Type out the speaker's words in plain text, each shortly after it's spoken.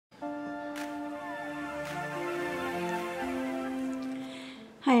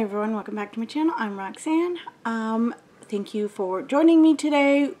Hi everyone, welcome back to my channel. I'm Roxanne. Thank you for joining me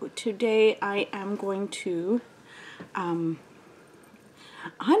today. Today I am going to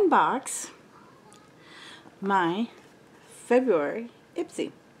unbox my February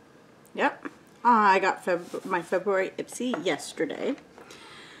Ipsy. Yep, I got my February Ipsy yesterday.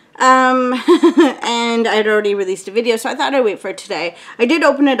 And I'd already released a video, so I thought I'd wait for it today. I did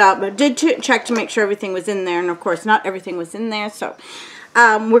open it up, but did check to make sure everything was in there, and of course not everything was in there, so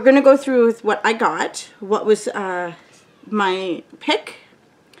we're going to go through with what I got, what was my pick,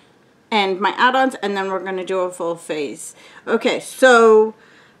 and my add-ons, and then we're going to do a full phase. Okay, so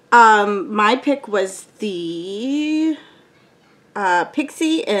my pick was the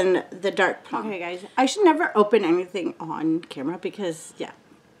Pixie and the Dark Plum. Okay guys, I should never open anything on camera because, yeah.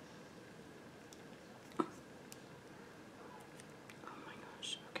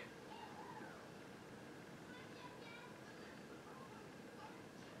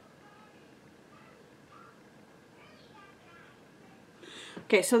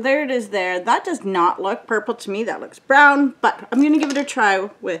 Okay, so there it is there. That does not look purple to me. That looks brown, but I'm going to give it a try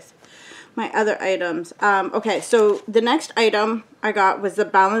with my other items. Okay, so the next item I got was the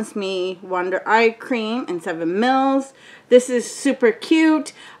Balance Me Wonder Eye Cream in 7 mils. This is super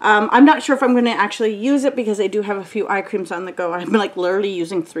cute. I'm not sure if I'm going to actually use it because I do have a few eye creams on the go. I'm like literally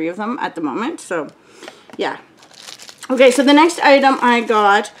using 3 of them at the moment, so yeah. Okay, so the next item I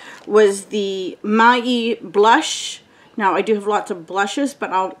got was the Mai Blush. Now, I do have lots of blushes,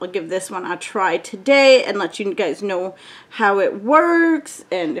 but I'll give this one a try today and let you guys know how it works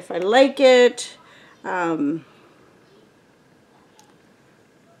and if I like it. Oh,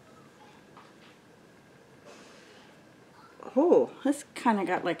 this kind of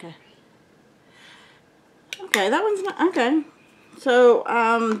got like a... Okay, that one's not... Okay. So,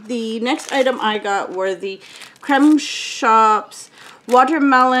 the next item I got were the Creme Shop's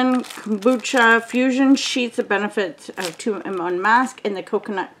Watermelon Kombucha Fusion Sheets of Benefits of 2-in-1 Mask and the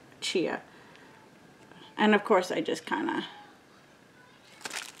Coconut Chia. And of course I just kind of...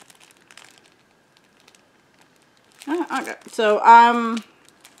 Oh, okay. So, I'll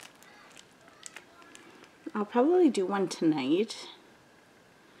probably do one tonight.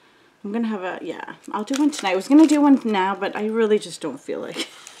 I'm going to have a... Yeah, I'll do one tonight. I was going to do one now, but I really just don't feel like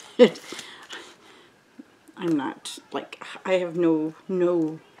it. I'm not, like, I have no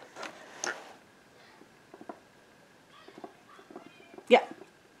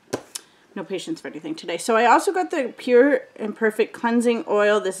patience for anything today. So I also got the Pure and Perfect Cleansing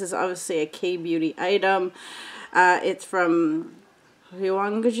Oil. This is obviously a K-Beauty item. It's from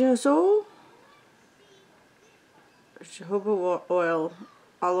Jojoba oil,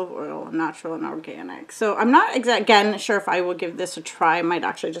 olive oil, natural and organic. So I'm not again sure if I will give this a try. I might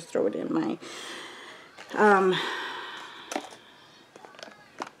actually just throw it in my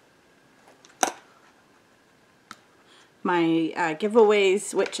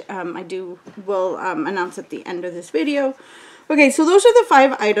giveaways, which I will announce at the end of this video. Okay, so those are the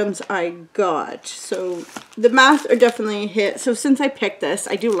 5 items I got. So the masks are definitely a hit. So since I picked this,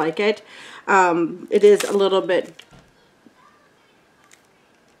 I do like it. It is a little bit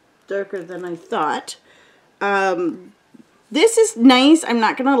darker than I thought. This is nice, I'm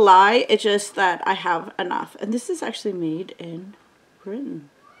not gonna lie, it's just that I have enough. And this is actually made in Britain.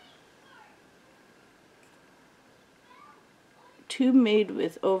 2 made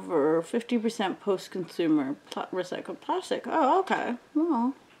with over 50% post-consumer recycled plastic. Oh, okay.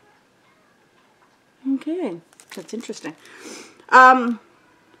 Well, okay. That's interesting.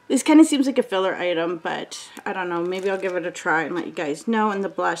 This kind of seems like a filler item, but I don't know. Maybe I'll give it a try and let you guys know. And the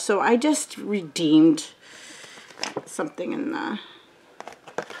blush. So I just redeemed something in the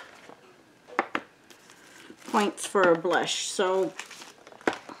points for a blush. So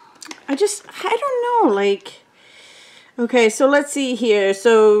I don't know, like... Okay, so let's see here.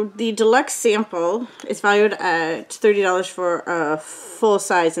 So the deluxe sample is valued at $30 for a full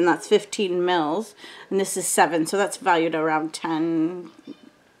size, and that's 15 mils. And this is 7, so that's valued around $10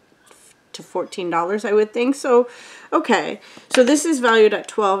 to $14, I would think. So, okay. So this is valued at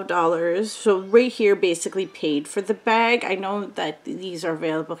 $12. So right here basically paid for the bag. I know that these are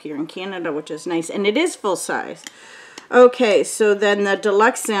available here in Canada, which is nice. And it is full size. Okay, so then the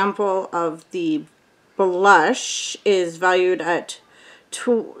deluxe sample of the blush is valued at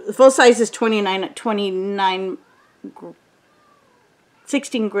full size is 16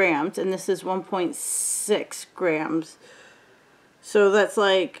 grams, and this is 1.6 grams. So that's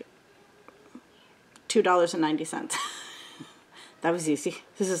like $2.90. That was easy.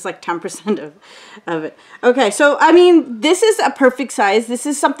 This is like 10% of it. Okay, so I mean, this is a perfect size. This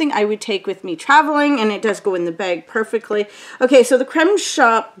is something I would take with me traveling, and it does go in the bag perfectly. Okay, so the Creme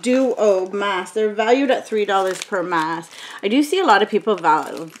Shop Duo masks, they're valued at $3 per mask. I do see a lot of people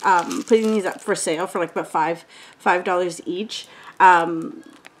putting these up for sale for like about $5 each.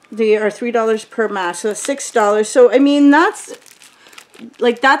 They are $3 per mask, so that's $6. So I mean, that's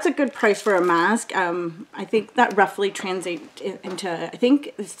a good price for a mask. I think that roughly translates into, I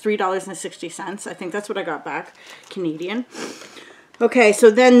think it's $3.60. I think that's what I got back, Canadian. Okay, so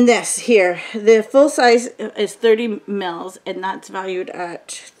then this here, the full size is 30 mils, and that's valued at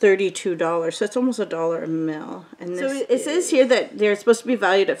 $32. So it's almost $1 a mil. And this so it says here that they're supposed to be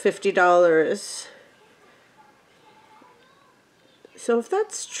valued at $50. So if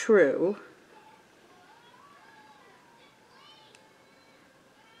that's true,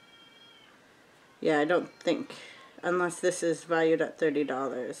 yeah, I don't think, unless this is valued at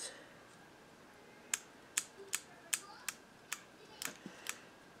 $30.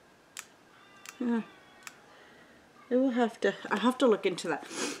 Yeah, I'll have to look into that.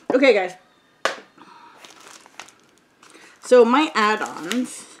 Okay, guys. So my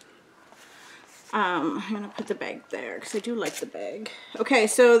add-ons, I'm gonna put the bag there because I do like the bag. Okay,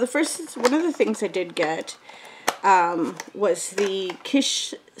 so one of the things I did get was the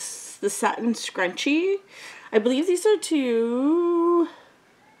the satin scrunchie. I believe these are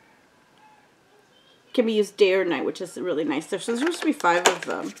can be used day or night, which is really nice. There's supposed to be 5 of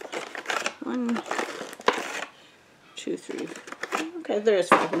them. 1, 2, 3. Okay, there's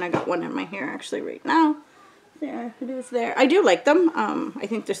 5, and I got one in my hair actually right now. There, it is there. I do like them. I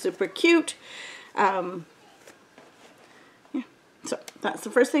think they're super cute. Yeah, so that's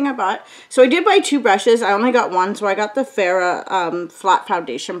the first thing I bought. So I did buy 2 brushes. I only got 1, so I got the Farrah flat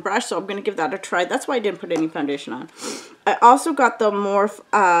foundation brush, so I'm going to give that a try. That's why I didn't put any foundation on. I also got the Morph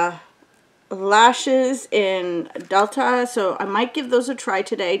lashes in Delta, so I might give those a try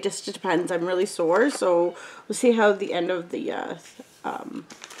today. Just depends. I'm really sore, so we'll see how the end of the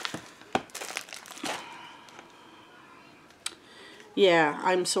yeah,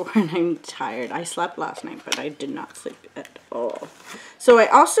 I'm sore and I'm tired. I slept last night, but I did not sleep at all. So I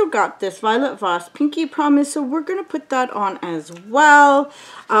also got this Violet Voss Pinky Promise, so we're going to put that on as well.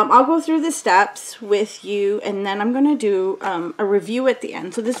 I'll go through the steps with you, and then I'm going to do a review at the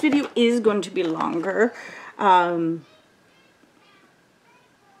end. So this video is going to be longer. So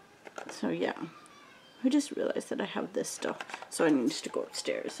yeah. I just realized that I have this stuff, so I need to go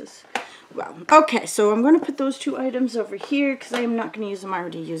upstairs as well. Okay, so I'm going to put those 2 items over here because I am not going to use them. I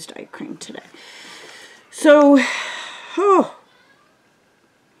already used eye cream today. So, I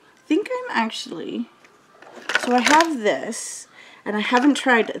think I'm actually, so I have this, and I haven't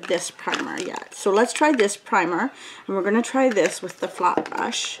tried this primer yet. So let's try this primer, and we're going to try this with the flat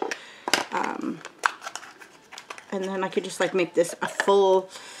brush. And then I could just like make this a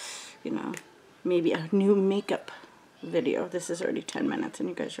full, you know, maybe a new makeup video. This is already 10 minutes and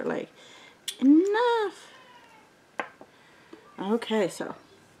you guys are like, enough. Okay, so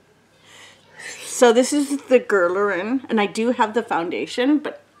this is the Guerlain, and I do have the foundation,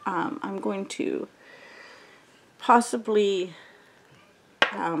 but I'm going to possibly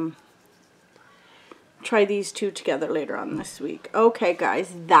try these 2 together later on this week. Okay,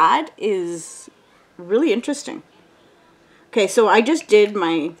 guys, that is really interesting. Okay, so I just did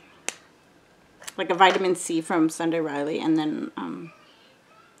my like a vitamin C from Sunday Riley, and then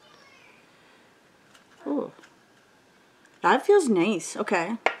oh, that feels nice.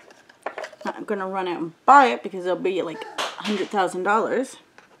 Okay, I'm gonna run out and buy it because it'll be like $100,000.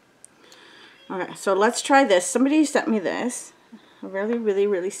 Okay, so let's try this. Somebody sent me this, a really, really,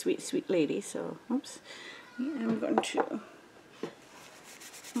 really sweet lady. So oops, I'm going to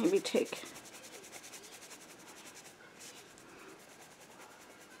maybe take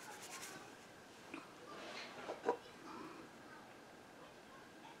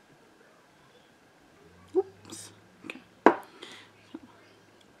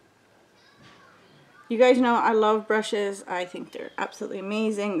You guys know I love brushes. I think they're absolutely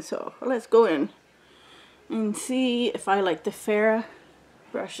amazing. So let's go in and see if I like the Farrah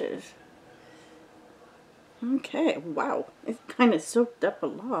brushes. Okay, wow. It's kind of soaked up a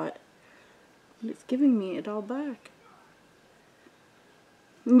lot. But it's giving me it all back.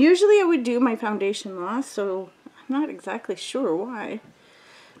 Usually I would do my foundation last, so I'm not exactly sure why.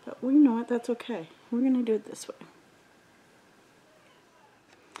 But you know what? That's okay. We're going to do it this way.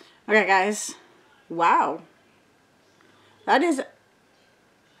 Okay, guys. Wow. That is,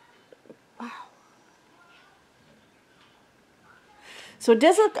 wow. So it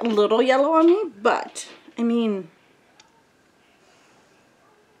does look a little yellow on me, but, I mean,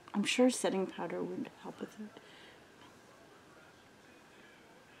 I'm sure setting powder would help with it.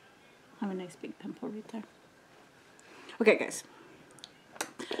 I have a nice big pimple right there. Okay, guys.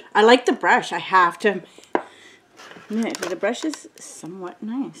 I like the brush. I have to admit, the brush is somewhat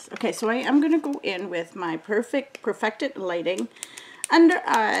nice. Okay, so I am going to go in with my Perfected Lighting Under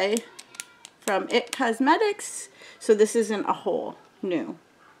Eye from It Cosmetics. So this isn't a whole new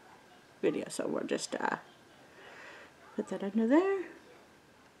video, so we'll just put that under there.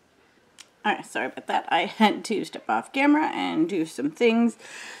 Alright, sorry about that. I had to step off camera and do some things.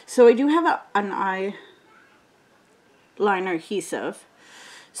 So I do have an eyeliner adhesive,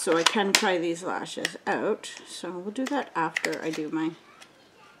 so I can try these lashes out. So we'll do that after I do my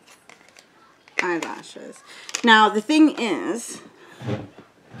eyelashes. Now the thing is,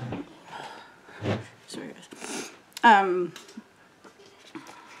 sorry guys,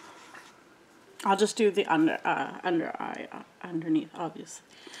 I'll just do the under eye underneath, obviously.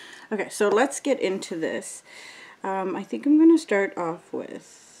 Okay, so let's get into this. I think I'm going to start off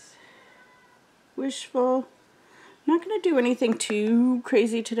with Wishful. I'm not going to do anything too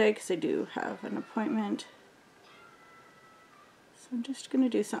crazy today because I do have an appointment. So I'm just going to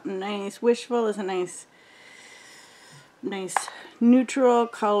do something nice. Wishful is a nice neutral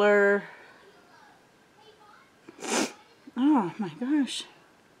color. Oh my gosh.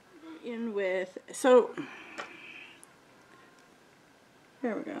 In with, so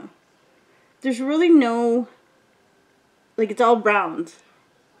there we go. There's really no, like, it's all browns.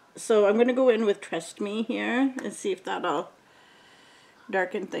 So I'm going to go in with Trust Me here and see if that'll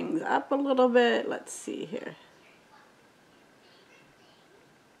darken things up a little bit. Let's see here.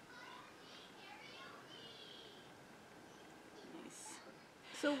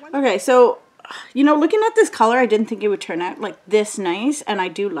 Nice. Okay, so, you know, looking at this color, I didn't think it would turn out like this nice, and I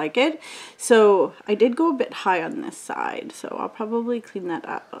do like it. So I did go a bit high on this side, so I'll probably clean that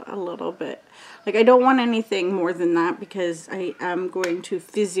up a little bit. Like, I don't want anything more than that because I am going to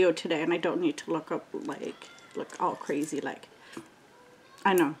physio today, and I don't need to look all crazy like.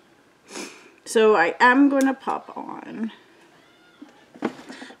 I know. So I am going to pop on.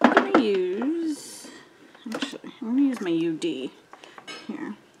 I'm going to use, actually, I'm going to use my UD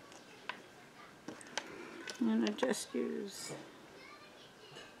here. And I just use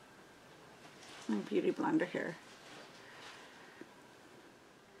my Beauty Blender here.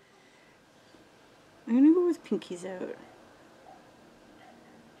 I'm going to go with Pinkies Out.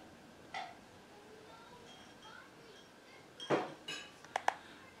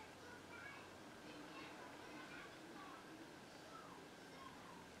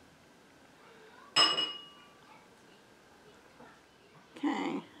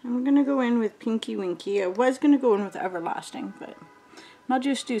 Okay, I'm going to go in with Pinky Winky. I was going to go in with Everlasting, but I'll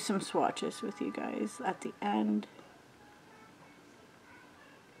just do some swatches with you guys at the end.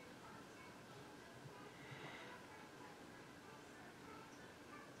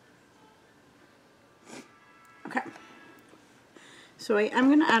 Okay, so I am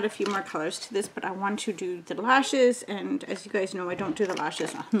going to add a few more colors to this, but I want to do the lashes, and as you guys know, I don't do the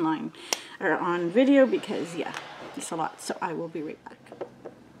lashes online or on video because, yeah, it's a lot, so I will be right back.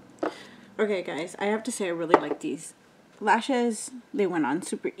 Okay guys, I have to say I really like these lashes. They went on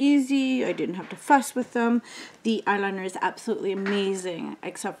super easy. I didn't have to fuss with them. The eyeliner is absolutely amazing,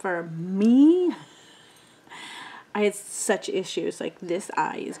 except for me. I had such issues, like this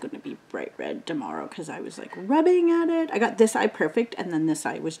eye is going to be bright red tomorrow because I was like rubbing at it. I got this eye perfect and then this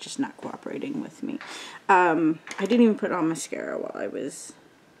eye was just not cooperating with me. I didn't even put on mascara while I was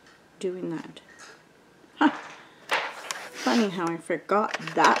doing that. Huh. Funny how I forgot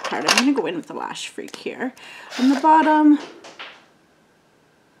that part. I'm going to go in with the Lash Freak here. On the bottom.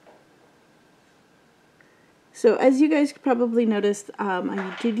 So as you guys probably noticed,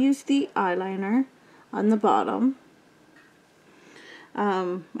 I did use the eyeliner on the bottom.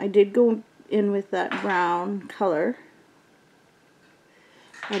 I did go in with that brown color.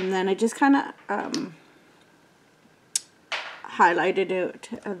 And then I just kind of highlighted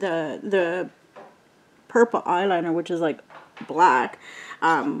out the purple eyeliner, which is like black,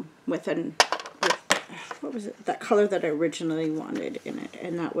 with what was it, that color that I originally wanted in it,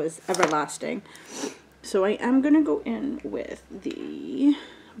 and that was Everlasting. So I am going to go in with the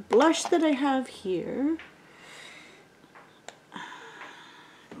blush that I have here.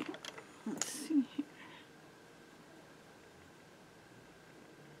 Let's see here.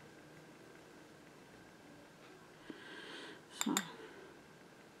 So,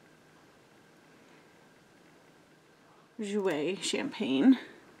 Jouer Champagne.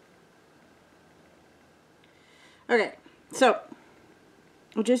 Okay, so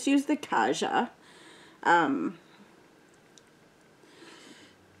we'll just use the Kaja.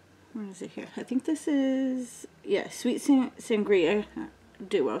 where is it here? I think this is, yeah, Sweet Sangria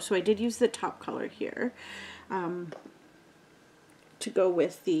Duo. So I did use the top color here to go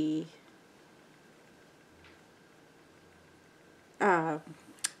with the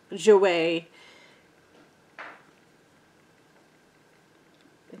Jouer.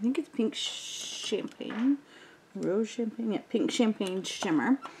 I think it's pink champagne, rose champagne, yeah, pink champagne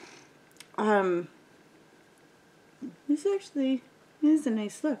shimmer. This actually is a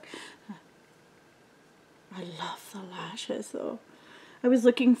nice look. I love the lashes though. I was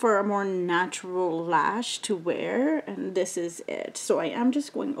looking for a more natural lash to wear, and this is it. So I am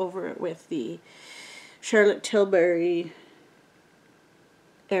just going over it with the Charlotte Tilbury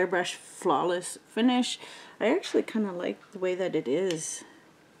Airbrush Flawless Finish. I actually kind of like the way that it is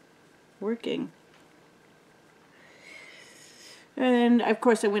working. And of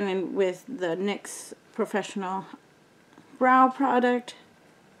course I went in with the NYX Professional Brow product.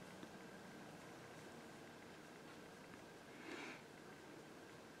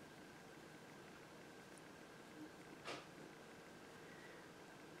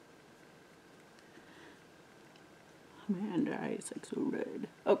 My under eye is like so red.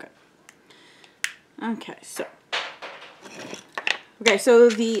 Okay. Okay, so. Okay, so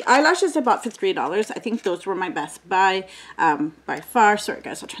the eyelashes I bought for $3. I think those were my best buy by far. Sorry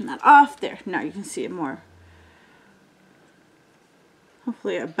guys, I'll turn that off. There, now you can see it more.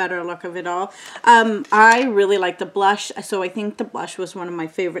 Hopefully a better look of it all. I really like the blush, so I think the blush was one of my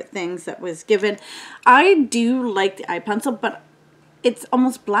favorite things that was given. I do like the eye pencil, but it's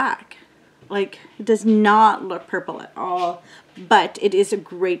almost black. Like, it does not look purple at all, but it is a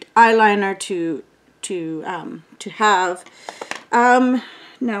great eyeliner to have.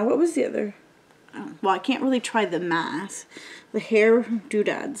 Now, what was the other? Well, I can't really try the mask. The hair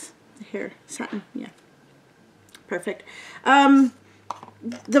doodads. The hair satin, yeah. Perfect.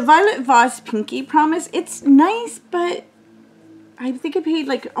 The Violet Voss Pinky Promise, it's nice, but I think I paid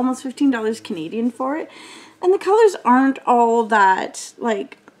like almost $15 Canadian for it. And the colors aren't all that,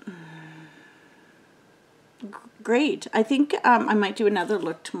 like, great. I think I might do another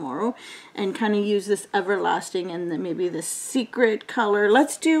look tomorrow and kind of use this Everlasting and then maybe the Secret color.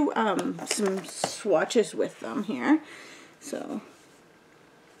 Let's do some swatches with them here. So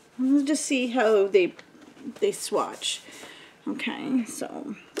we'll just see how they swatch. Okay,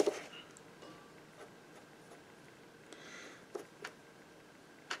 so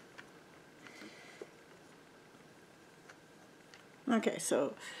okay,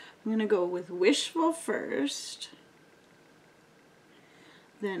 so I'm gonna go with Wishful first,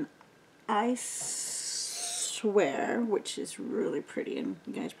 then I Swear, which is really pretty, and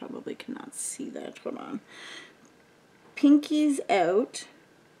you guys probably cannot see that. Hold on. Pinky's Out,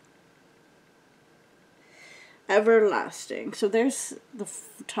 Everlasting. So there's the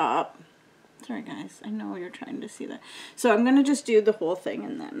top. Sorry guys, I know you're trying to see that. So I'm gonna just do the whole thing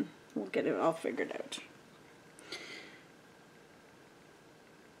and then we'll get it all figured out.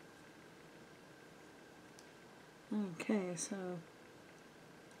 Okay, so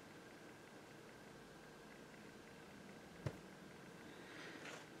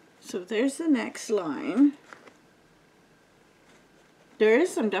there's the next line. There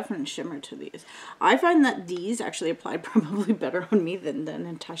is some definite shimmer to these. I find that these actually apply probably better on me than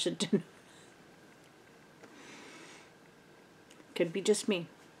Natasha did. Could be just me.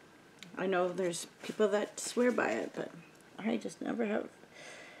 I know there's people that swear by it, but I just never have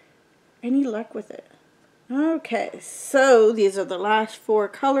any luck with it. Okay, so these are the last 4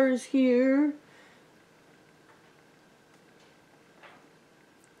 colors here.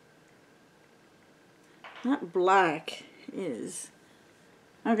 That black is...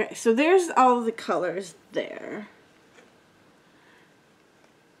 Okay, so there's all the colors there.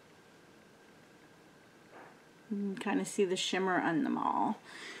 You can kind of see the shimmer on them all.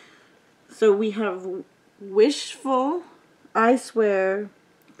 So we have Wishful, I Swear,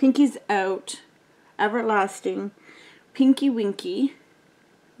 Pinky's Out, Everlasting, Pinky Winky.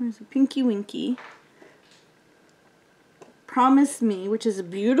 Where's the Pinky Winky? Promise Me, which is a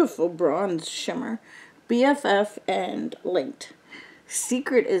beautiful bronze shimmer. BFF and Linked.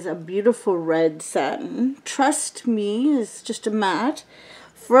 Secret is a beautiful red satin. Trust Me is just a matte.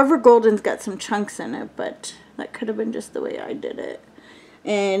 Forever Golden's got some chunks in it, but that could have been just the way I did it.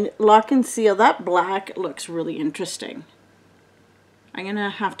 And Lock and Seal, that black looks really interesting. I'm going to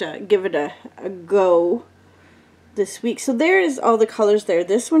have to give it a go this week. So there is all the colors there.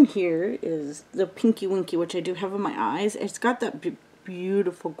 This one here is the Pinky Winky, which I do have on my eyes. It's got that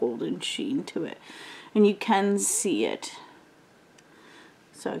beautiful golden sheen to it. And you can see it.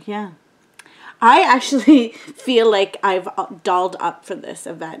 So yeah. I actually feel like I've dolled up for this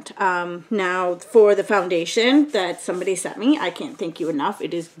event. Now for the foundation that somebody sent me, I can't thank you enough.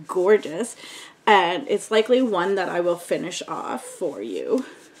 It is gorgeous. And it's likely one that I will finish off for you.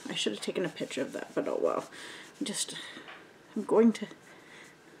 I should have taken a picture of that, but oh well. I'm going to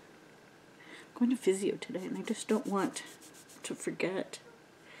physio today, and I just don't want to forget.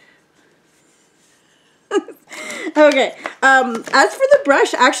 Okay, as for the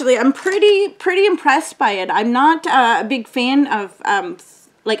brush, actually, I'm pretty impressed by it. I'm not a big fan of,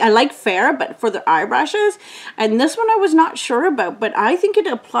 like, I like Fair, but for the eye brushes, and this one I was not sure about, but I think it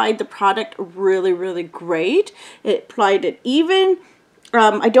applied the product really, really great. It applied it even.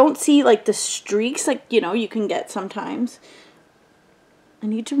 I don't see, like, the streaks, like, you know, you can get sometimes. I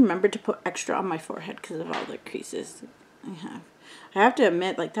need to remember to put extra on my forehead because of all the creases I have. I have to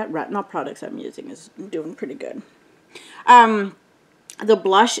admit, like, that retinol products I'm using is doing pretty good. The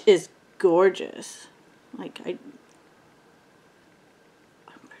blush is gorgeous. Like, I'm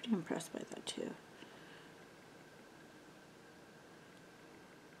pretty impressed by that too.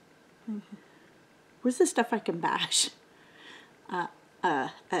 Where's the stuff I can bash?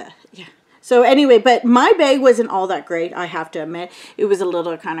 Yeah. So anyway, but my bag wasn't all that great, I have to admit. It was a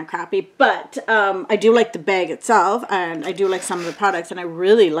little kind of crappy, but I do like the bag itself, and I do like some of the products, and I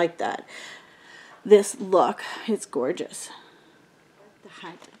really like that. This look, it's gorgeous.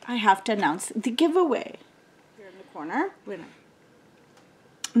 I have to announce the giveaway. Here in the corner.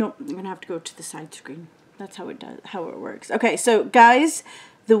 No, I'm going to have to go to the side screen. That's how it works. Okay, so guys,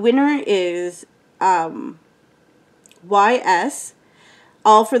 the winner is YS.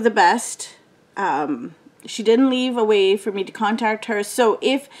 All for the best. She didn't leave a way for me to contact her. So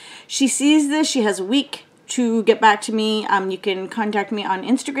if she sees this, she has a week to get back to me. You can contact me on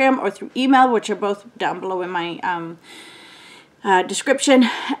Instagram or through email, which are both down below in my description.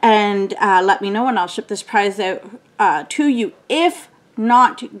 And let me know, and I'll ship this prize out to you. If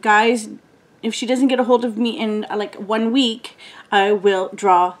not, guys, if she doesn't get a hold of me in like 1 week, I will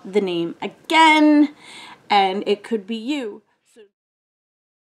draw the name again, and it could be you.